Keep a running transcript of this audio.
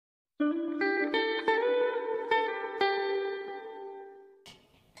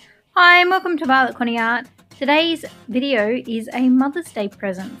Hi and welcome to Violet Connie Art. Today's video is a Mother's Day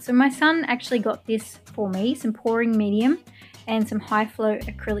present. So my son actually got this for me, some pouring medium and some high flow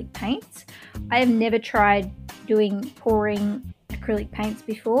acrylic paints. I have never tried doing pouring acrylic paints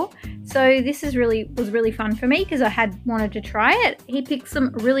before, so this was really fun for me because I had wanted to try it. He picked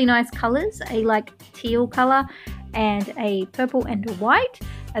some really nice colors, a like teal color and a purple and a white,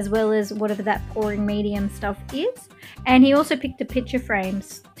 as well as whatever that pouring medium stuff is. And he also picked the picture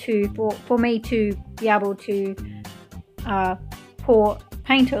frames for me to be able to pour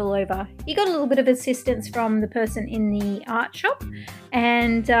paint all over. He got a little bit of assistance from the person in the art shop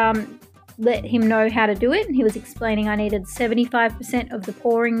and let him know how to do it. And he was explaining I needed 75% of the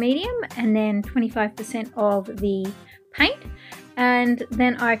pouring medium and then 25% of the paint, and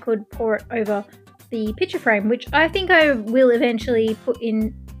then I could pour it over the picture frame, which I think I will eventually put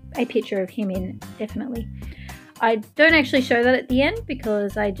in a picture of him in, definitely. I don't actually show that at the end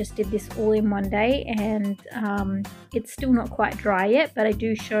because I just did this all in one day and it's still not quite dry yet, but I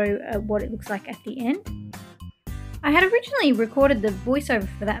do show what it looks like at the end. I had originally recorded the voiceover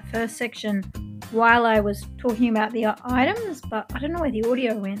for that first section while I was talking about the items, but I don't know where the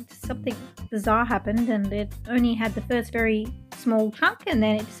audio went. Something bizarre happened and it only had the first very small chunk and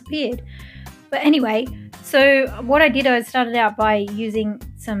then it disappeared. But anyway, so what I did, I started out by using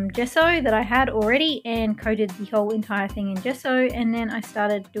some gesso that I had already and coated the whole entire thing in gesso, and then I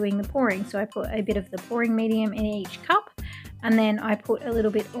started doing the pouring. So I put a bit of the pouring medium in each cup, and then I put a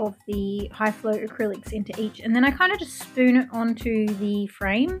little bit of the high flow acrylics into each, and then I kind of just spoon it onto the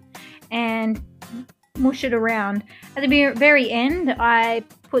frame and mush it around. At the very end, I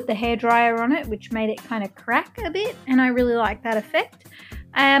put the hairdryer on it, which made it kind of crack a bit, and I really like that effect.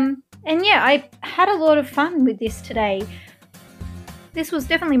 And yeah, I had a lot of fun with this today. This was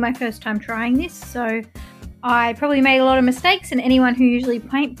definitely my first time trying this, so I probably made a lot of mistakes, and anyone who usually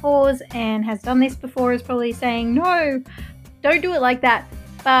paint pours and has done this before is probably saying, no, don't do it like that.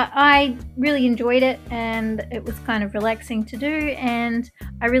 But I really enjoyed it and it was kind of relaxing to do, and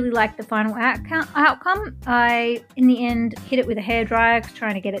I really liked the final outcome. I, in the end, hit it with a hairdryer,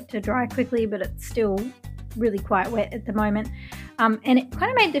 trying to get it to dry quickly, but it's still really quite wet at the moment. And it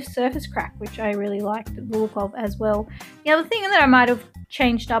kind of made the surface crack, which I really liked the look of as well. The other thing that I might have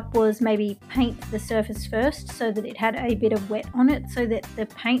changed up was maybe paint the surface first so that it had a bit of wet on it so that the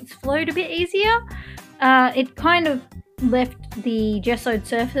paints flowed a bit easier. It kind of left the gessoed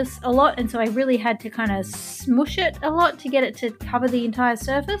surface a lot, and so I really had to kind of smush it a lot to get it to cover the entire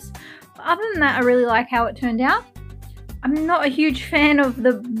surface. But other than that, I really like how it turned out. I'm not a huge fan of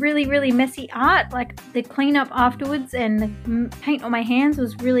the really messy art. Like the cleanup afterwards and the paint on my hands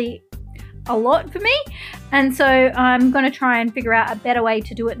was really a lot for me, and so I'm going to try and figure out a better way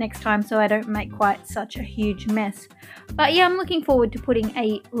to do it next time so I don't make quite such a huge mess. But yeah, I'm looking forward to putting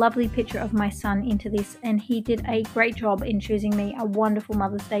a lovely picture of my son into this, and he did a great job in choosing me a wonderful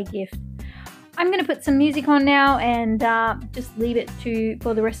Mother's Day gift. I'm going to put some music on now and just leave it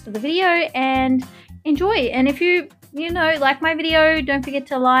for the rest of the video and enjoy. And if you like my video, don't forget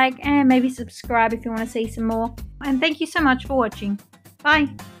to like and maybe subscribe if you want to see some more. And thank you so much for watching. Bye.